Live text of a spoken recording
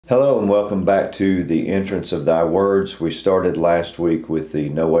Hello and welcome back to the entrance of thy words. We started last week with the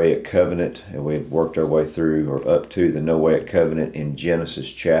Noahic covenant, and we had worked our way through or up to the Noahic covenant in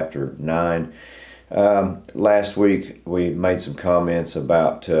Genesis chapter 9. Last week we made some comments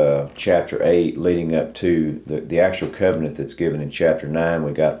about chapter 8 leading up to the actual covenant that's given in chapter 9.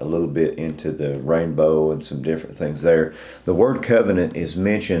 We got a little bit into the rainbow and some different things there. The word covenant is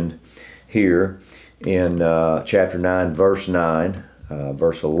mentioned here in chapter 9, verse 9.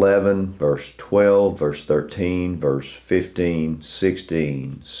 Verse 11, verse 12, verse 13, verse 15,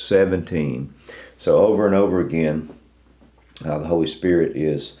 16, 17. So over and over again, the Holy Spirit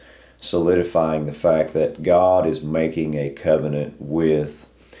is solidifying the fact that God is making a covenant with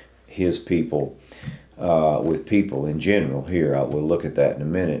His people, with people in general here. We'll look at that in a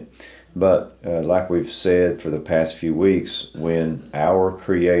minute. But like we've said for the past few weeks, when our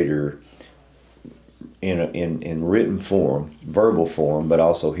Creator in written form, verbal form, but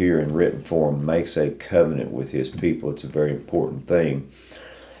also here in written form, makes a covenant with His people. It's a very important thing.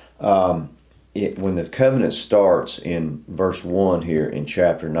 When the covenant starts in verse 1 here in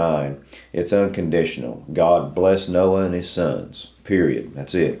chapter 9, it's unconditional. God blessed Noah and his sons, period.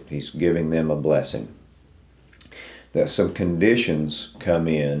 That's it. He's giving them a blessing. That some conditions come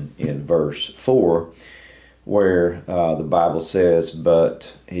in verse 4, where the Bible says,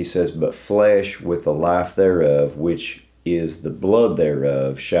 but flesh with the life thereof, which is the blood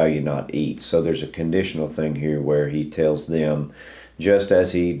thereof, shall you not eat. So there's a conditional thing here where He tells them, just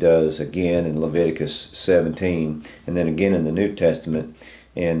as He does again in Leviticus 17, and then again in the New Testament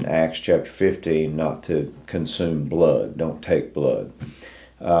in Acts chapter 15, not to consume blood, don't take blood.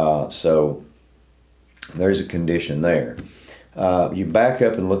 So there's a condition there. You back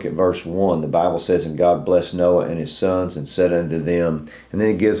up and look at verse 1. The Bible says, and God blessed Noah and his sons and said unto them, and then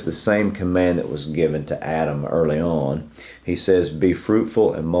He gives the same command that was given to Adam early on. He says, be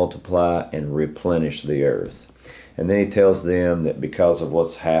fruitful and multiply and replenish the earth. And then He tells them that because of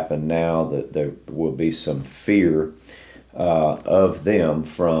what's happened now, that there will be some fear of them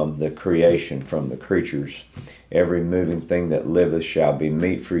from the creation, from the creatures. Every moving thing that liveth shall be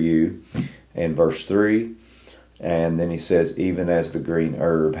meat for you. And verse 3, and then He says, even as the green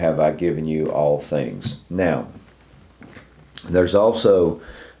herb have I given you all things. Now, there's also,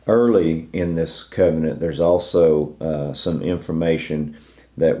 early in this covenant, there's also some information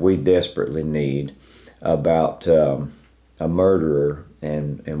that we desperately need about a murderer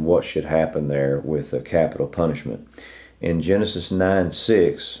and what should happen there with a capital punishment. In Genesis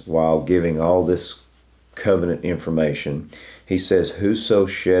 9:6, while giving all this covenant information, He says, whoso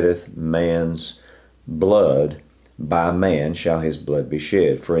sheddeth man's blood, by man shall his blood be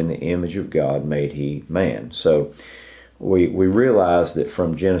shed, for in the image of God made He man. So we realize that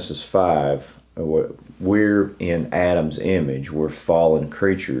from Genesis 5, we're in Adam's image. We're fallen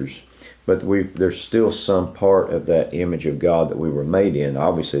creatures, but there's still some part of that image of God that we were made in,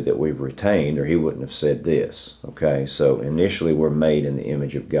 obviously, that we've retained, or He wouldn't have said this. Okay, so initially we're made in the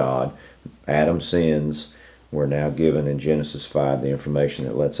image of God. Adam sins. We're now given in Genesis 5 the information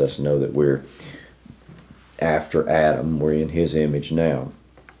that lets us know that we're after Adam. We're in his image now,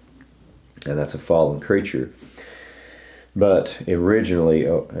 and that's a fallen creature. But originally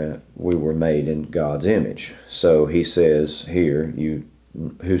we were made in God's image. So He says here,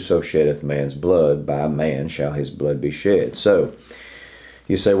 whoso sheddeth man's blood, by man shall his blood be shed. So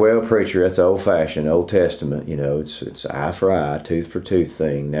you say, well, preacher, that's old-fashioned, Old Testament. You know, it's eye for eye, tooth for tooth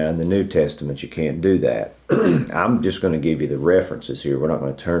thing. Now in the New Testament you can't do that. I'm just going to give you the references here. We're not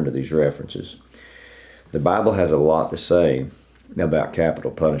going to turn to these references. The Bible has a lot to say about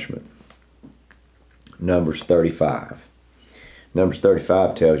capital punishment. Numbers 35. Numbers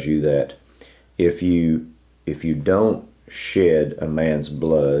 35 tells you that if you don't shed a man's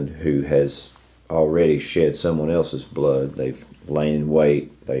blood who has already shed someone else's blood, they've lain in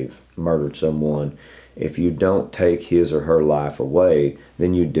wait, they've murdered someone, if you don't take his or her life away,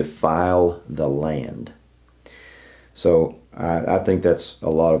 then you defile the land. So I think that's a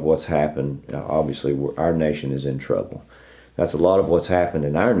lot of what's happened. Obviously, our nation is in trouble. That's a lot of what's happened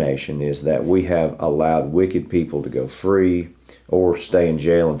in our nation, is that we have allowed wicked people to go free or stay in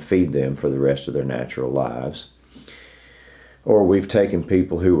jail and feed them for the rest of their natural lives. Or we've taken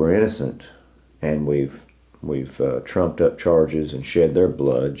people who were innocent and we've trumped up charges and shed their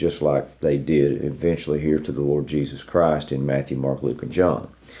blood, just like they did eventually here to the Lord Jesus Christ in Matthew, Mark, Luke, and John.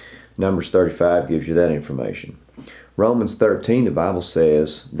 Numbers 35 gives you that information. Romans 13, the Bible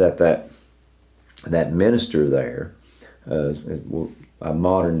says that minister there, a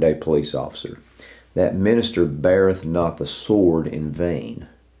modern day police officer, that minister beareth not the sword in vain.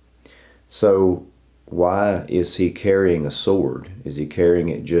 So why is he carrying a sword? Is he carrying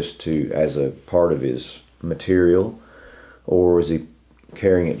it just as a part of his material? Or is he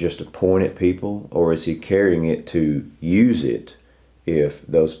carrying it just to point at people? Or is he carrying it to use it if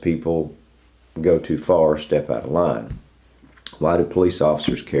those people go too far, step out of line? Why do police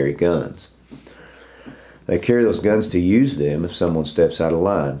officers carry guns? They carry those guns to use them if someone steps out of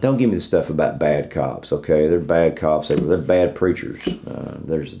line. Don't give me the stuff about bad cops, okay? They're bad cops. They're bad preachers.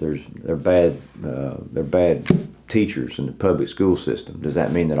 They're bad teachers in the public school system. Does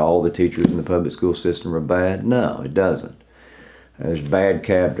that mean that all the teachers in the public school system are bad? No, it doesn't. There's bad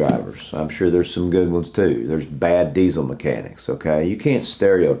cab drivers. I'm sure there's some good ones too. There's bad diesel mechanics, okay? You can't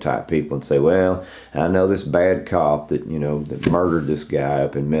stereotype people and say, well, I know this bad cop that, that murdered this guy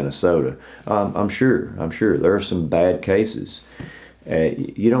up in Minnesota. I'm sure there are some bad cases.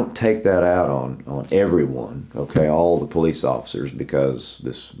 You don't take that out on everyone, okay, all the police officers, because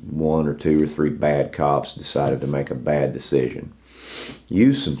this 1 or 2 or 3 bad cops decided to make a bad decision.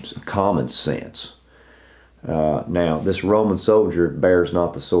 Use some common sense. Now, this Roman soldier bears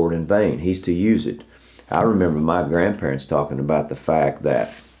not the sword in vain. He's to use it. I remember my grandparents talking about the fact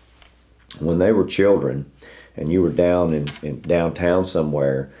that when they were children and you were down in downtown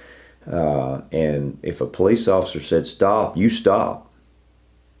somewhere, and if a police officer said stop, you stop.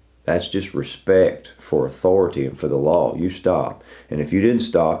 That's just respect for authority and for the law. You stop. And if you didn't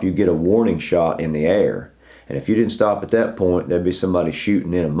stop, you get a warning shot in the air. And if you didn't stop at that point, there'd be somebody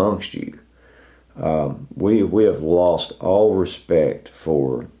shooting in amongst you. We have lost all respect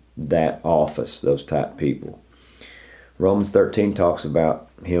for that office, those type people. Romans 13 talks about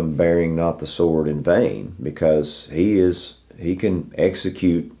him bearing not the sword in vain, because he can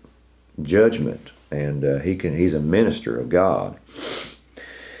execute judgment, and he's a minister of God.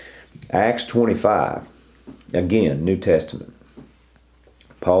 Acts 25, again, New Testament.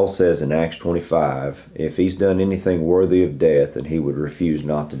 Paul says in Acts 25, if he's done anything worthy of death, then he would refuse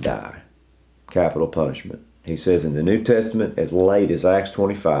not to die. Capital punishment. He says in the New Testament, as late as Acts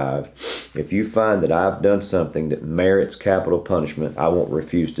 25, if you find that I've done something that merits capital punishment, I won't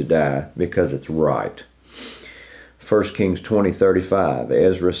refuse to die because it's right. 1 Kings 20:35,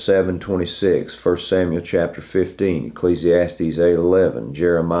 Ezra 7:26, 1 Samuel chapter 15, Ecclesiastes 8:11,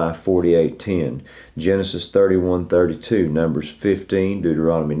 Jeremiah 48:10, Genesis 31:32, Numbers 15,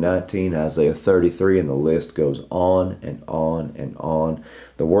 Deuteronomy 19, Isaiah 33, and the list goes on and on and on.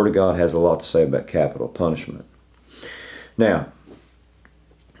 The Word of God has a lot to say about capital punishment. Now,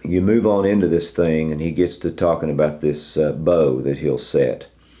 you move on into this thing, and he gets to talking about this bow that he'll set.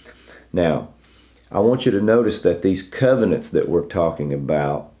 Now, I want you to notice that these covenants that we're talking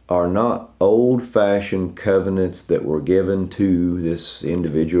about are not old-fashioned covenants that were given to this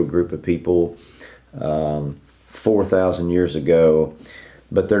individual group of people 4,000 years ago,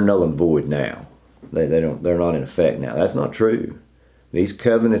 but they're null and void now. They're not in effect now. That's not true. These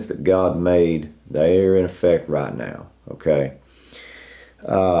covenants that God made, they are in effect right now. Okay.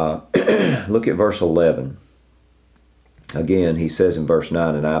 Look at verse 11. Again, he says in verse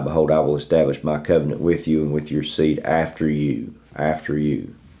 9, and I, behold, I will establish my covenant with you and with your seed after you,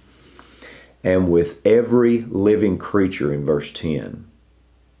 and with every living creature in verse 10,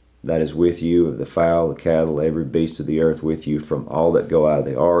 that is with you, of the fowl, the cattle, every beast of the earth with you, from all that go out of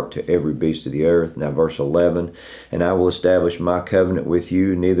the ark to every beast of the earth. Now verse 11, and I will establish my covenant with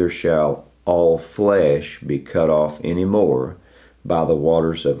you, neither shall all flesh be cut off any more by the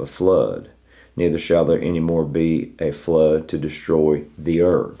waters of a flood. Neither shall there any more be a flood to destroy the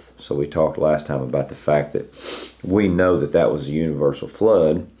earth. So we talked last time about the fact that we know that that was a universal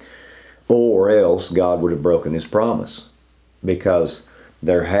flood, or else God would have broken his promise, because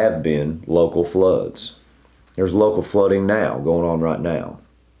there have been local floods. There's local flooding now, going on right now,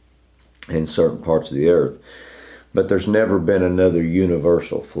 in certain parts of the earth. But there's never been another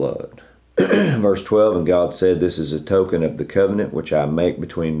universal flood. Verse 12, and God said, this is a token of the covenant which I make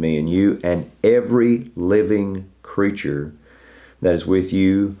between me and you and every living creature that is with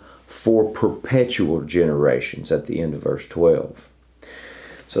you for perpetual generations, at the end of verse 12.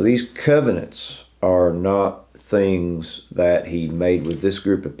 So these covenants are not things that he made with this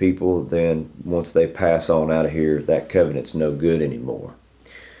group of people, then once they pass on out of here, that covenant's no good anymore.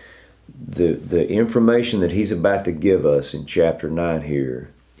 The information that he's about to give us in chapter 9 here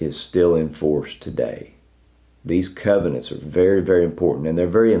is still in force today. These covenants are very, very important, and they're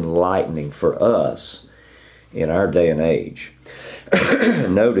very enlightening for us in our day and age.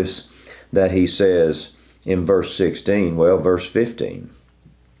 Notice that he says in verse 16, verse 15,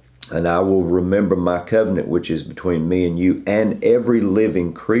 and I will remember my covenant which is between me and you and every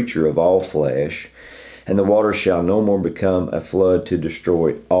living creature of all flesh, and the waters shall no more become a flood to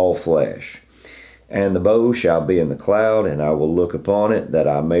destroy all flesh. And the bow shall be in the cloud, and I will look upon it, that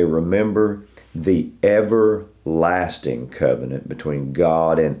I may remember the everlasting covenant between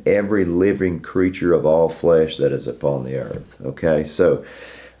God and every living creature of all flesh that is upon the earth. Okay, so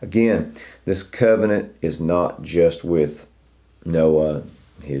again, this covenant is not just with Noah,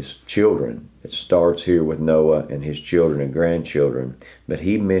 his children. It starts here with Noah and his children and grandchildren, but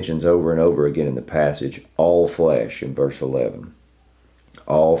he mentions over and over again in the passage all flesh in verse 11,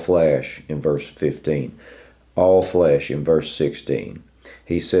 all flesh in verse 15, all flesh in verse 16.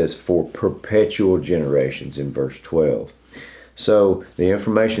 He says for perpetual generations in verse 12. So the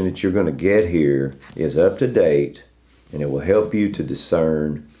information that you're going to get here is up to date, and it will help you to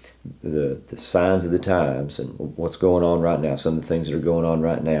discern the signs of the times and what's going on right now, some of the things that are going on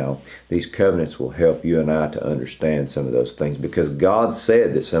right now. These covenants will help you and I to understand some of those things, because God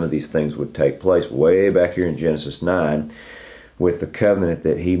said that some of these things would take place way back here in Genesis 9 with the covenant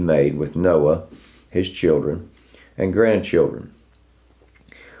that he made with Noah, his children, and grandchildren.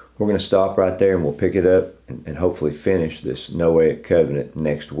 We're going to stop right there, and we'll pick it up and hopefully finish this Noahic covenant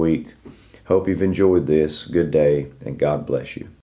next week. Hope you've enjoyed this. Good day, and God bless you.